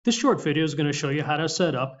This short video is going to show you how to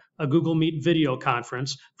set up a Google Meet video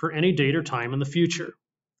conference for any date or time in the future.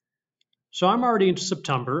 So I'm already into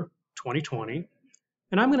September 2020,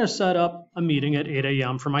 and I'm going to set up a meeting at 8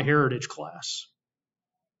 a.m. for my Heritage class.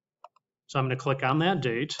 So I'm going to click on that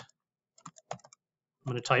date.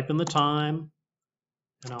 I'm going to type in the time,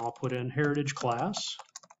 and I'll put in Heritage class.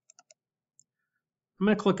 I'm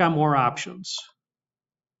going to click on More Options.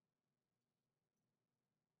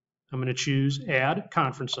 I'm going to choose Add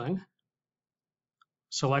Conferencing,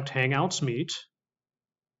 select Hangouts Meet.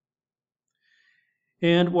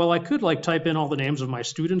 And while I could type in all the names of my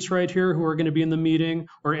students right here who are going to be in the meeting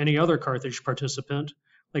or any other Carthage participant,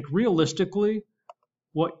 realistically,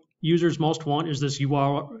 what users most want is this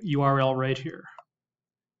URL right here.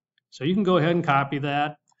 So you can go ahead and copy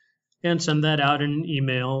that and send that out in an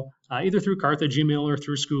email, either through Carthage email or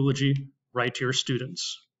through Schoology, right to your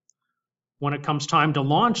students. When it comes time to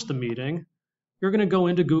launch the meeting, you're going to go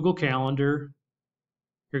into Google Calendar,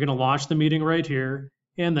 you're going to launch the meeting right here,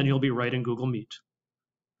 and then you'll be right in Google Meet.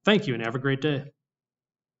 Thank you and have a great day.